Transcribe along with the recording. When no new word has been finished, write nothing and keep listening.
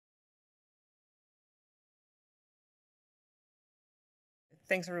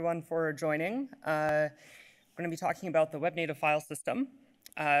Thanks everyone for joining. We're going to be talking about the WebNative file system,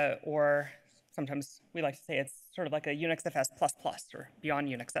 or sometimes we like to say it's sort of like a UNFS++ or beyond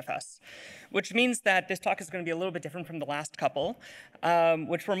UNFS, which means that this talk is going to be a little bit different from the last couple,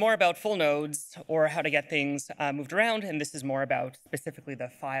 which were more about full nodes or how to get things moved around, and this is more about specifically the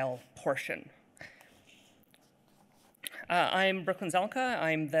file portion. I'm Brooklyn Zelka.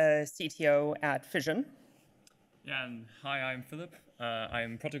 I'm the CTO at Fission. Yeah, and hi, I'm Philip.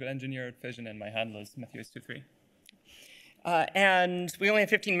 I'm protocol engineer at Fission, and my handle is Matthews23. And we only have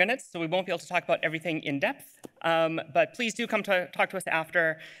 15 minutes, so we won't be able to talk about everything in depth. But please do come to talk to us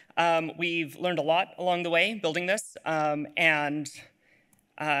after. We've learned a lot along the way building this. And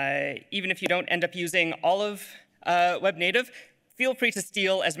even if you don't end up using all of WebNative, feel free to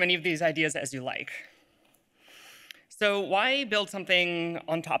steal as many of these ideas as you like. So why build something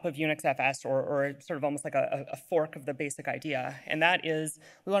on top of UNFS or sort of almost like a fork of the basic idea? And that is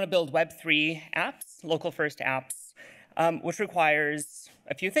we want to build Web3 apps, local first apps, which requires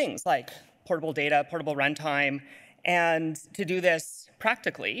a few things like portable data, portable runtime. And to do this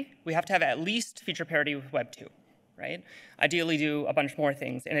practically, we have to have at least feature parity with Web 2, right? Ideally do a bunch more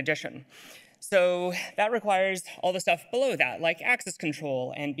things in addition. So that requires all the stuff below that, like access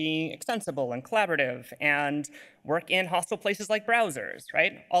control and being extensible and collaborative and work in hostile places like browsers,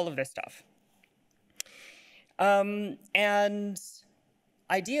 right? All of this stuff. And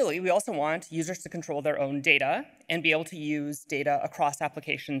ideally, we also want users to control their own data and be able to use data across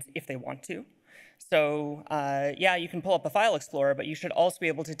applications if they want to. So yeah, you can pull up a file explorer, but you should also be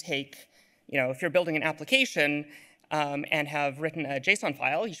able to take, if you're building an application, and have written a JSON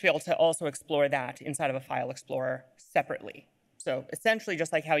file, you should be able to also explore that inside of a file explorer separately. So essentially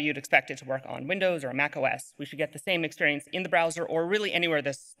just like how you'd expect it to work on Windows or Mac OS, we should get the same experience in the browser or really anywhere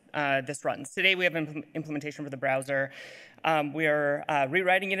this runs. Today we have implementation for the browser. We're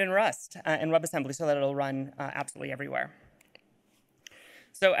rewriting it in Rust and WebAssembly so that it'll run absolutely everywhere.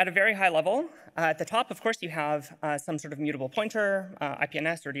 So at a very high level, at the top, of course, you have some sort of mutable pointer,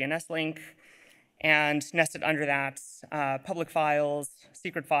 IPNS or DNS link, and nested under that, public files,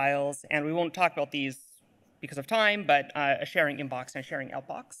 secret files, and we won't talk about these because of time, but a sharing inbox and a sharing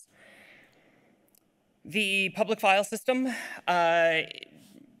outbox. The public file system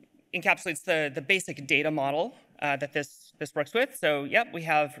encapsulates the basic data model that this works with. So yep, we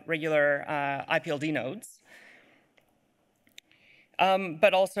have regular IPLD nodes,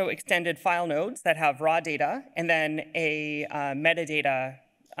 but also extended file nodes that have raw data, and then a metadata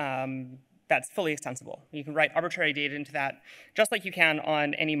that's fully extensible. You can write arbitrary data into that, just like you can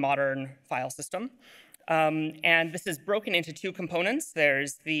on any modern file system. And this is broken into two components.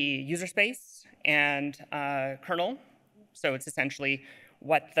 There's the user space and kernel. So it's essentially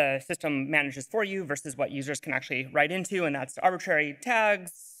what the system manages for you versus what users can actually write into, and that's arbitrary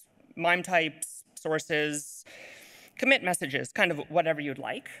tags, MIME types, sources, commit messages, kind of whatever you'd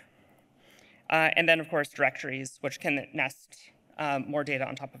like. And then, of course, directories, which can nest more data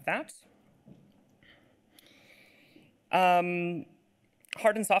on top of that.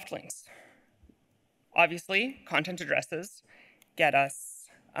 Hard and soft links. Obviously, content addresses get us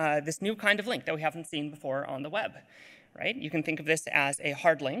this new kind of link that we haven't seen before on the web, right? You can think of this as a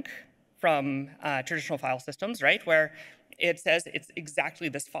hard link from traditional file systems, right? Where it says it's exactly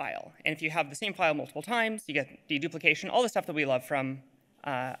this file. And if you have the same file multiple times, you get deduplication, all the stuff that we love from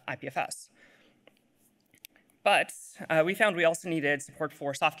IPFS. But we found we also needed support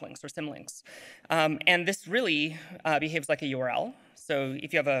for soft links or symlinks. And this really behaves like a URL. So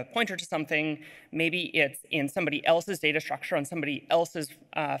if you have a pointer to something, maybe it's in somebody else's data structure on somebody else's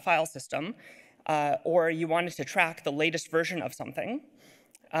file system, or you wanted to track the latest version of something,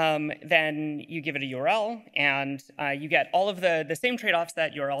 then you give it a URL, and you get all of the same trade-offs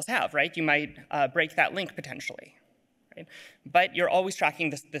that URLs have, right? You might break that link potentially, right? But you're always tracking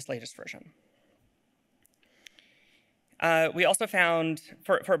this latest version. We also found,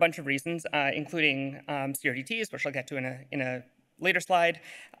 for a bunch of reasons, including CRDTs, which I'll get to in a later slide,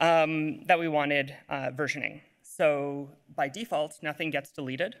 that we wanted versioning. So by default, nothing gets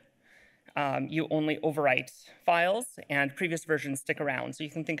deleted. You only overwrite files, and previous versions stick around. So you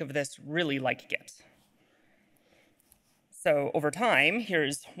can think of this really like Git. So over time,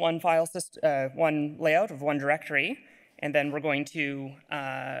 here's one file system, one layout of one directory, and then we're going to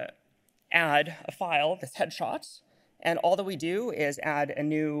add a file, this headshot. And all that we do is add a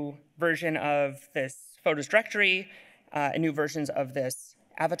new version of this photos directory, a new versions of this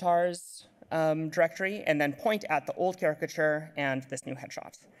avatars directory, and then point at the old caricature and this new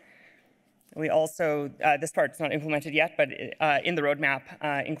headshot. We also, this part's not implemented yet, but in the roadmap,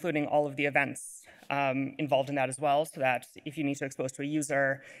 including all of the events involved in that as well, so that if you need to expose to a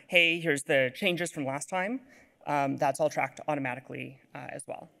user, hey, here's the changes from last time, that's all tracked automatically as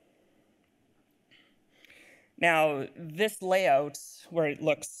well. Now, this layout, where it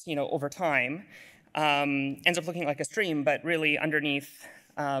looks, over time, ends up looking like a stream, but really underneath,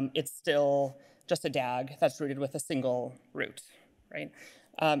 it's still just a DAG that's rooted with a single root, right?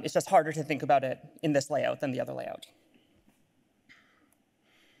 It's just harder to think about it in this layout than the other layout.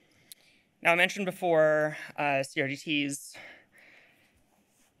 Now, I mentioned before CRDTs.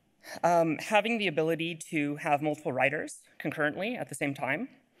 Having the ability to have multiple writers concurrently at the same time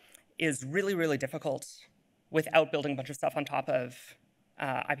is really, really difficult without building a bunch of stuff on top of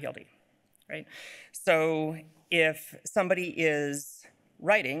IPLD, right? So if somebody is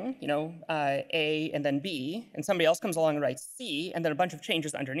writing, A and then B, and somebody else comes along and writes C, and then a bunch of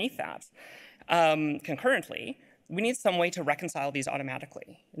changes underneath that concurrently, we need some way to reconcile these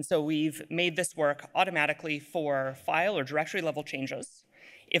automatically. And so we've made this work automatically for file or directory level changes.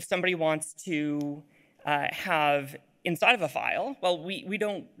 If somebody wants to have inside of a file, well, we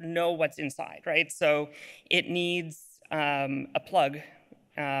don't know what's inside, right? So it needs a plug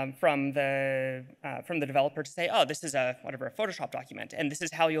from the developer to say, oh, this is a Photoshop document, and this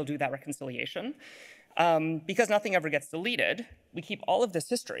is how you'll do that reconciliation. Because nothing ever gets deleted, we keep all of this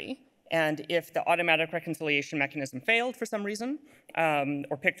history, and if the automatic reconciliation mechanism failed for some reason,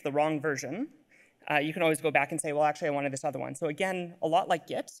 or picked the wrong version, you can always go back and say, well, actually, I wanted this other one. So again, a lot like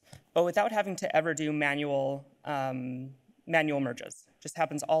Git, but without having to ever do manual merges. Just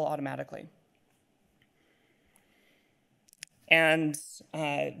happens all automatically. And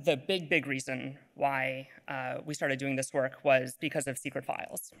the big reason why we started doing this work was because of secret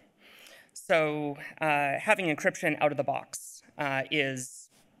files. So having encryption out of the box is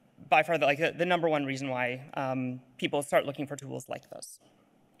by far the number one reason why people start looking for tools like this.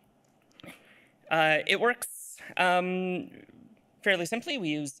 It works fairly simply. We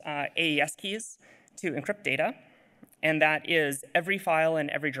use AES keys to encrypt data, and that is every file and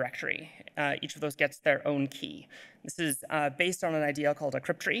every directory. Each of those gets their own key. This is based on an idea called a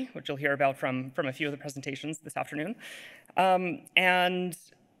crypt tree, which you'll hear about from a few of the presentations this afternoon. And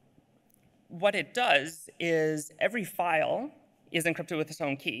what it does is every file is encrypted with its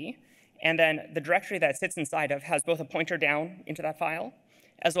own key, and then the directory that it sits inside of has both a pointer down into that file,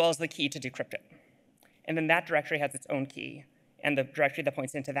 as well as the key to decrypt it. And then that directory has its own key, and the directory that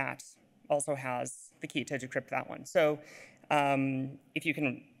points into that also has the key to decrypt that one. So if you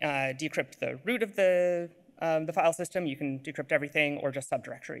can decrypt the root of the file system, you can decrypt everything, or just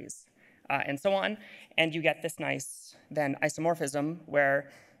subdirectories, and so on. And you get this nice, then, isomorphism, where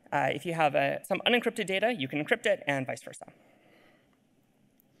if you have some unencrypted data, you can encrypt it, and vice versa.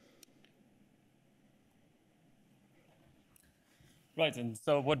 Right, and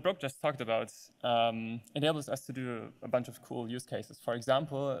so what Brooke just talked about enables us to do a bunch of cool use cases. For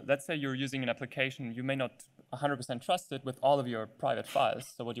example, let's say you're using an application, you may not 100% trust it with all of your private files.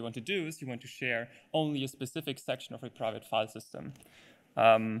 So what you want to do is you want to share only a specific section of a private file system.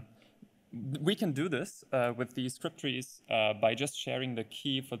 We can do this with these script trees by just sharing the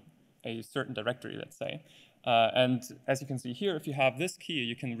key for a certain directory, let's say. And as you can see here, if you have this key,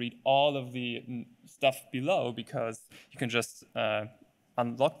 you can read all of the stuff below, because you can just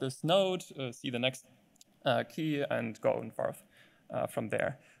unlock this node, see the next key, and go and forth from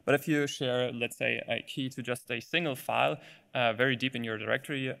there. But if you share, let's say, a key to just a single file very deep in your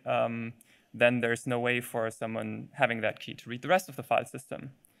directory, then there's no way for someone having that key to read the rest of the file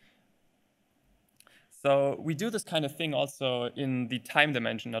system. So we do this kind of thing also in the time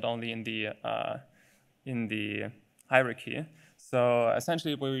dimension, not only in the hierarchy. So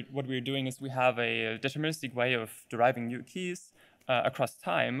essentially what we're doing is we have a deterministic way of deriving new keys across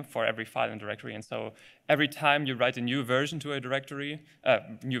time for every file and directory. And so every time you write a new version to a directory,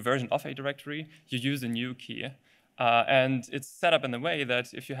 new version of a directory, you use a new key. And it's set up in a way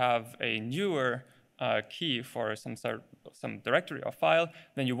that if you have a newer key for some directory or file,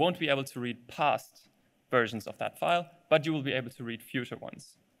 then you won't be able to read past versions of that file, but you will be able to read future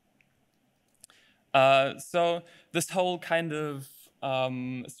ones. So this whole kind of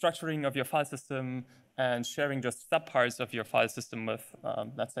structuring of your file system and sharing just subparts of your file system with,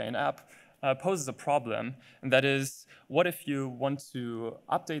 let's say, an app, poses a problem. And that is, what if you want to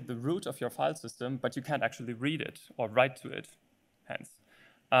update the root of your file system, but you can't actually read it or write to it, hence.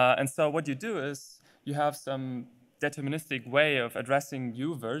 And so what you do is you have some deterministic way of addressing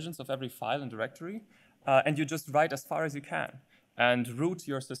new versions of every file and directory, and you just write as far as you can and root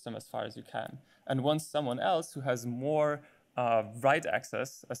your system as far as you can. And once someone else who has more write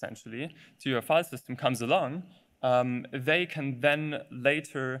access, essentially, to your file system comes along, they can then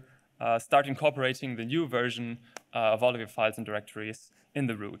later start incorporating the new version of all of your files and directories in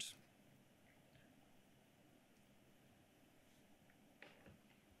the root.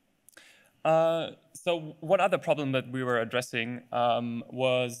 So one other problem that we were addressing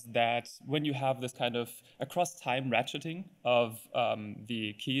was that when you have this kind of across-time ratcheting of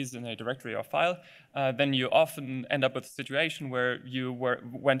the keys in a directory or file, then you often end up with a situation where you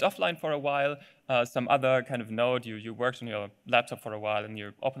went offline for a while, some other kind of node, you worked on your laptop for a while, and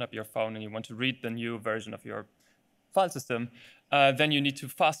you open up your phone and you want to read the new version of your file system, then you need to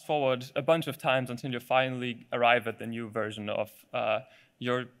fast forward a bunch of times until you finally arrive at the new version of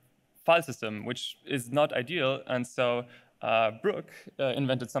your file system, which is not ideal. And so Brooke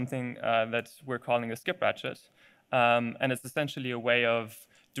invented something that we're calling a skip ratchet. And it's essentially a way of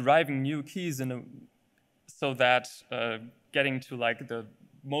deriving new keys so that getting to like the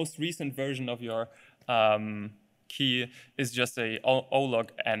most recent version of your key is just a O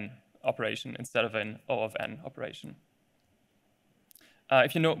log n operation instead of an O of n operation.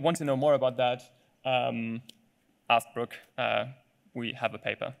 If you want to know more about that, ask Brooke. We have a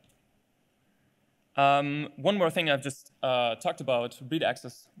paper. One more thing I've just talked about, read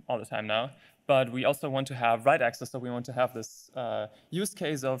access all the time now, but we also want to have write access, so we want to have this use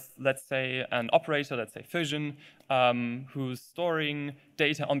case of, let's say, an operator, let's say Fission, who's storing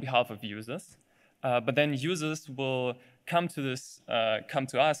data on behalf of users. But then users will come to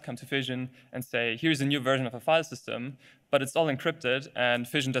Fission and say, here's a new version of a file system, but it's all encrypted, and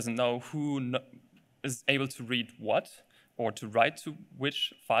Fission doesn't know who is able to read what, or to write to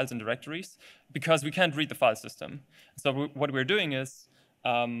which files and directories, because we can't read the file system. So what we're doing is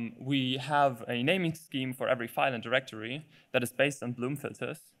we have a naming scheme for every file and directory that is based on Bloom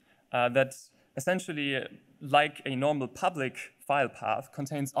filters that's essentially like a normal public file path,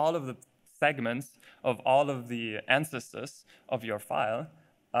 contains all of the segments of all of the ancestors of your file,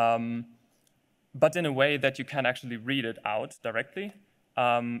 but in a way that you can actually read it out directly,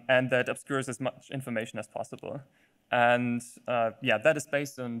 and that obscures as much information as possible. And yeah, that is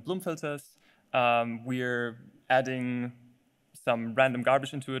based on Bloom filters. We're adding some random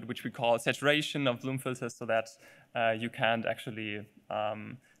garbage into it, which we call saturation of Bloom filters, so that you can't actually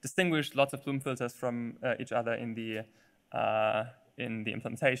distinguish lots of Bloom filters from each other in the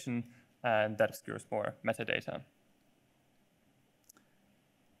implementation, and that obscures more metadata.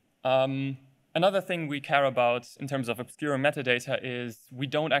 Another thing we care about in terms of obscuring metadata is we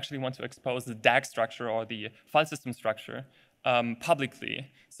don't actually want to expose the DAG structure or the file system structure publicly.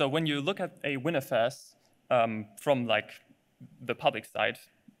 So when you look at a WNFS from like the public site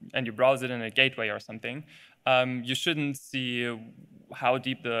and you browse it in a gateway or something, you shouldn't see how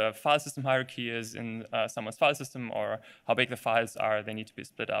deep the file system hierarchy is in someone's file system or how big the files are, they need to be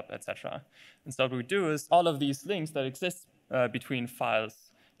split up, etc. And so what we do is all of these links that exist between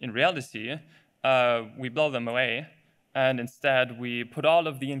files in reality, we blow them away, and instead we put all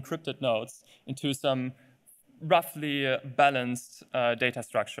of the encrypted nodes into some roughly balanced data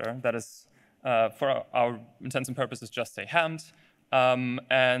structure that is, for our intents and purposes, just say hammed.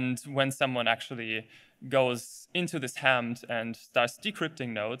 And when someone actually goes into this hammed and starts decrypting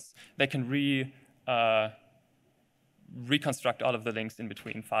nodes, they can reconstruct all of the links in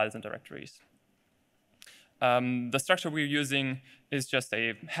between files and directories. The structure we're using is just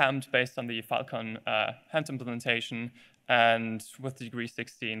a hammed based on the Falcon hammed implementation, and with degree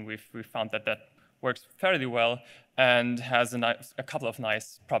 16, we've found that that works fairly well and has a couple of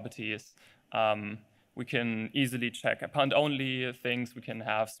nice properties. We can easily check append-only things. We can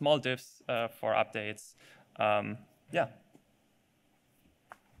have small diffs for updates. Yeah.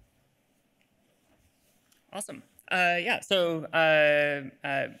 Awesome. Yeah, so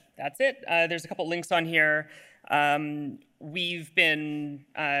that's it. There's a couple links on here. We've been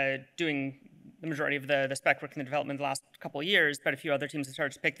doing the majority of the spec work in the development the last couple of years, but a few other teams have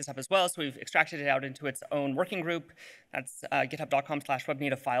started to pick this up as well. So we've extracted it out into its own working group. That's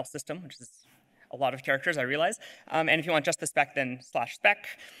github.com/WebNative file system, which is a lot of characters, I realize. And if you want just the spec, then /spec.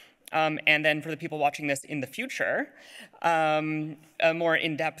 And then for the people watching this in the future, a more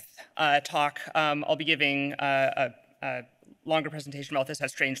in-depth talk, I'll be giving a longer presentation about this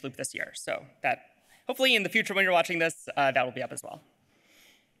at Strange Loop this year. So that hopefully in the future when you're watching this, that will be up as well.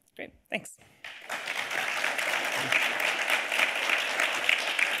 Great, thanks.